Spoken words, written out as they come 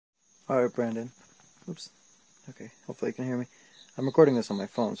Alright, Brandon. Oops. Okay, hopefully you can hear me. I'm recording this on my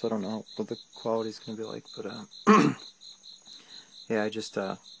phone, so I don't know what the quality's going to be like, but, yeah, I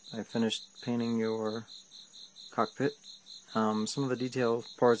finished painting your cockpit. Some of the detail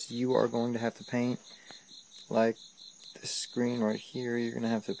parts you are going to have to paint, like this screen right here, you're going to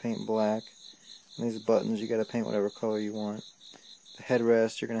have to paint black. And these buttons, you got to paint whatever color you want. The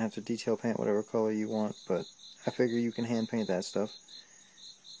headrest, you're going to have to detail paint whatever color you want, but I figure you can hand paint that stuff.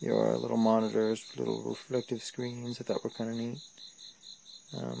 Your little monitors, little reflective screens, I thought were kind of neat.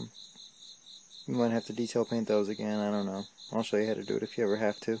 You might have to detail paint those again, I don't know. I'll show you how to do it if you ever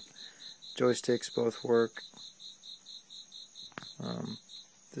have to. Joysticks both work.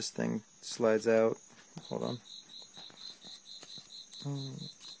 This thing slides out. Hold on.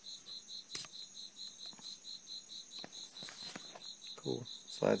 Cool.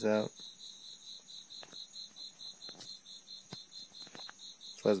 Slides out.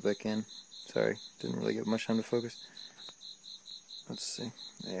 Slides back in. Sorry, didn't really get much time to focus. Let's see.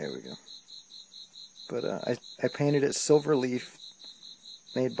 There we go. But I painted it silver leaf,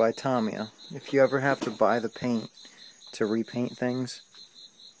 made by Tamiya. If you ever have to buy the paint to repaint things,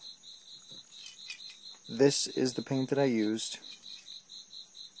 this is the paint that I used.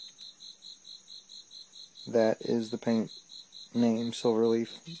 That is the paint name, silver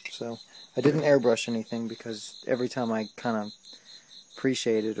leaf. So I didn't airbrush anything because every time I kind of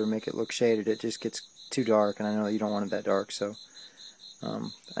pre-shade it or make it look shaded, it just gets too dark, and I know that you don't want it that dark, so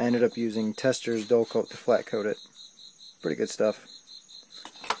I ended up using Tester's dull coat to flat coat it. Pretty good stuff.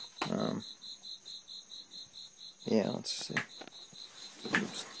 Yeah, let's see.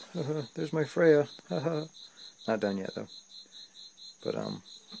 Oops. There's my Freya. Not done yet though. But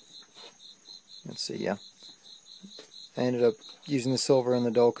let's see. Yeah, I ended up using the silver and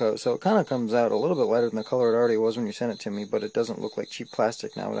the dull coat, so it kind of comes out a little bit lighter than the color it already was when you sent it to me. But it doesn't look like cheap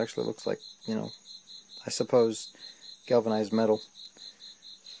plastic now. It actually looks like, you know, I suppose galvanized metal.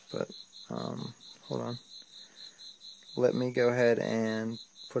 But hold on. Let me go ahead and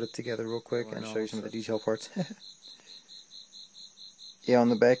put it together real quick and show you some of the detail parts. Yeah, on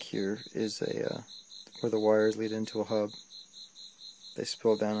the back here is a where the wires lead into a hub. They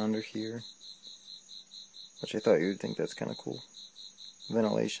spill down under here, which I thought you would think that's kind of cool.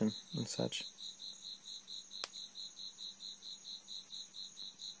 Ventilation and such.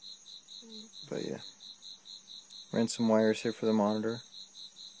 But yeah, ran some wires here for the monitor.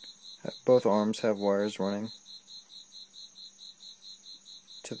 Both arms have wires running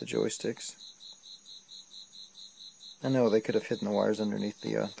to the joysticks. I know they could have hidden the wires underneath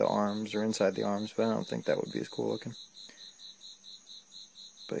the arms or inside the arms, but I don't think that would be as cool looking.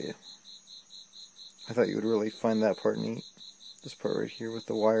 But yeah, I thought you would really find that part neat. This part right here with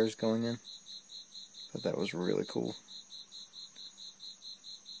the wires going in. Thought that was really cool.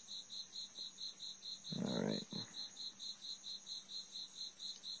 Alright.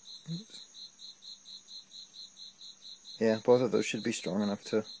 Yeah, both of those should be strong enough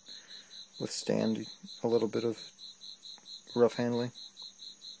to withstand a little bit of rough handling.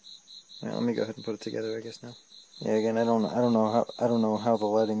 Alright, let me go ahead and put it together, I guess now. Yeah, again, I don't know how the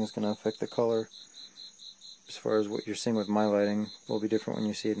lighting is going to affect the color. As far as what you're seeing with my lighting will be different when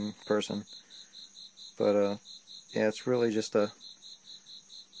you see it in person. But yeah, it's really just a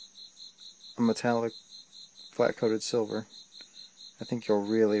metallic flat coated silver. I think you'll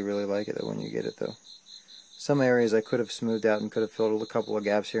really like it when you get it though. Some areas I could have smoothed out and could have filled a couple of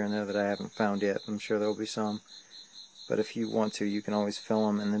gaps here and there that I haven't found yet. I'm sure there'll be some. But if you want to, you can always fill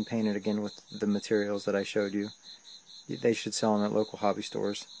them and then paint it again with the materials that I showed you. They should sell them at local hobby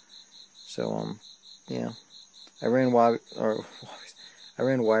stores. So yeah, I ran wires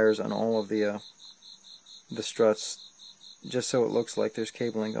on all of the struts just so it looks like there's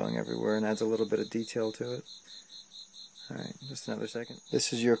cabling going everywhere and adds a little bit of detail to it. Alright, just another second.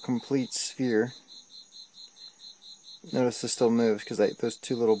 This is your complete sphere. Notice this still moves because those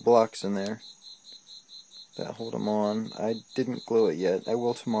two little blocks in there that hold them on. I didn't glue it yet. I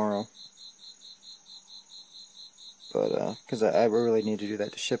will tomorrow. But because I really need to do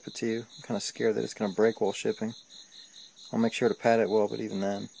that to ship it to you. I'm kind of scared that it's going to break while shipping. I'll make sure to pat it well, but even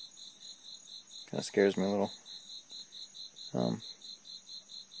then, kind of scares me a little. But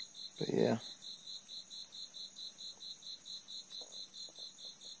yeah.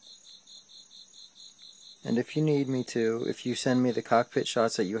 And if you need me to, if you send me the cockpit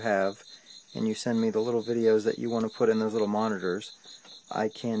shots that you have, and you send me the little videos that you want to put in those little monitors, I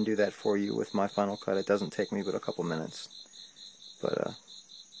can do that for you with my Final Cut. It doesn't take me but a couple minutes. But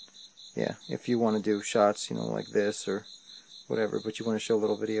yeah, if you want to do shots, you know, like this or whatever, but you want to show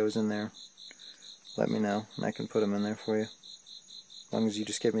little videos in there, let me know, and I can put them in there for you. As long as you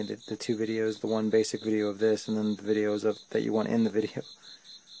just give me the two videos, the one basic video of this, and then the videos of that you want in the video.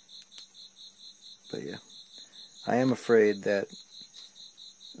 But yeah, I am afraid that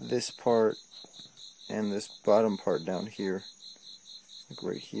this part and this bottom part down here, like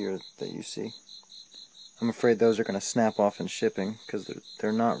right here that you see, I'm afraid those are going to snap off in shipping because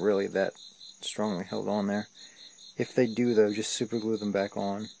they're not really that strongly held on there. If they do though, just super glue them back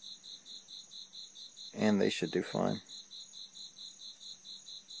on and they should do fine.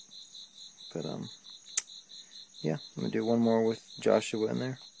 But yeah, I'm going to do one more with Joshua in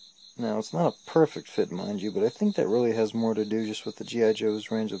there. Now, it's not a perfect fit, mind you, but I think that really has more to do just with the G.I.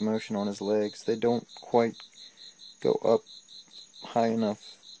 Joe's range of motion on his legs. They don't quite go up high enough,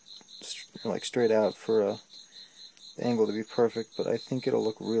 like straight out for the angle to be perfect, but I think it'll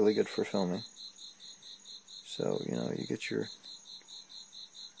look really good for filming. So, you know, you get your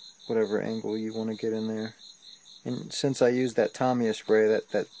whatever angle you want to get in there. And since I used that Tamiya spray,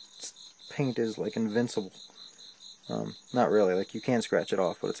 that paint is like invincible. Not really, like you can scratch it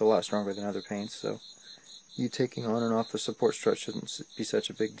off, but it's a lot stronger than other paints, so you taking on and off the support strut shouldn't be such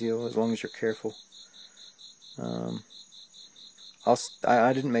a big deal as long as you're careful. I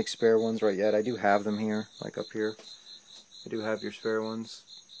didn't make spare ones right yet. I do have them here, like up here. I do have your spare ones,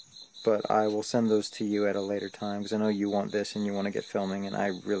 but I will send those to you at a later time because I know you want this and you want to get filming, and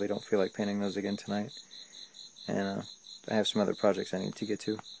I really don't feel like painting those again tonight. And I have some other projects I need to get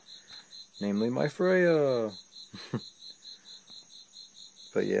to, namely my Freya.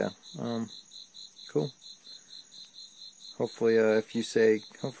 But yeah, cool. Hopefully, if you say,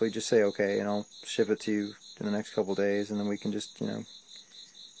 hopefully just say okay, and I'll ship it to you in the next couple days, and then we can just, you know,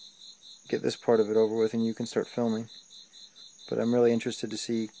 get this part of it over with, and you can start filming. But I'm really interested to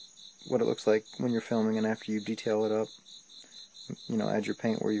see what it looks like when you're filming, and after you detail it up, you know, add your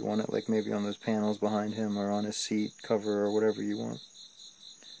paint where you want it, like maybe on those panels behind him, or on his seat cover, or whatever you want.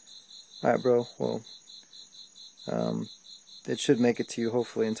 Alright, bro, well, it should make it to you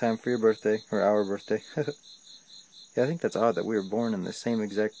hopefully in time for your birthday, or our birthday. Yeah, I think that's odd that we were born in the same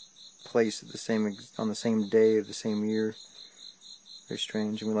exact place at the same on the same day of the same year. Very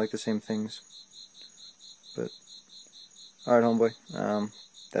strange, and we like the same things. But alright, homeboy,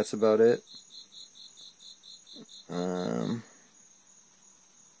 that's about it.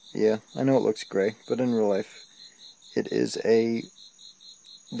 Yeah, I know it looks gray, but in real life it is a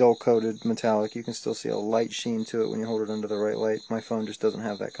dull-coated metallic. You can still see a light sheen to it when you hold it under the right light. My phone just doesn't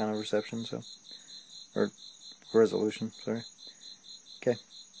have that kind of reception, so, or resolution, sorry.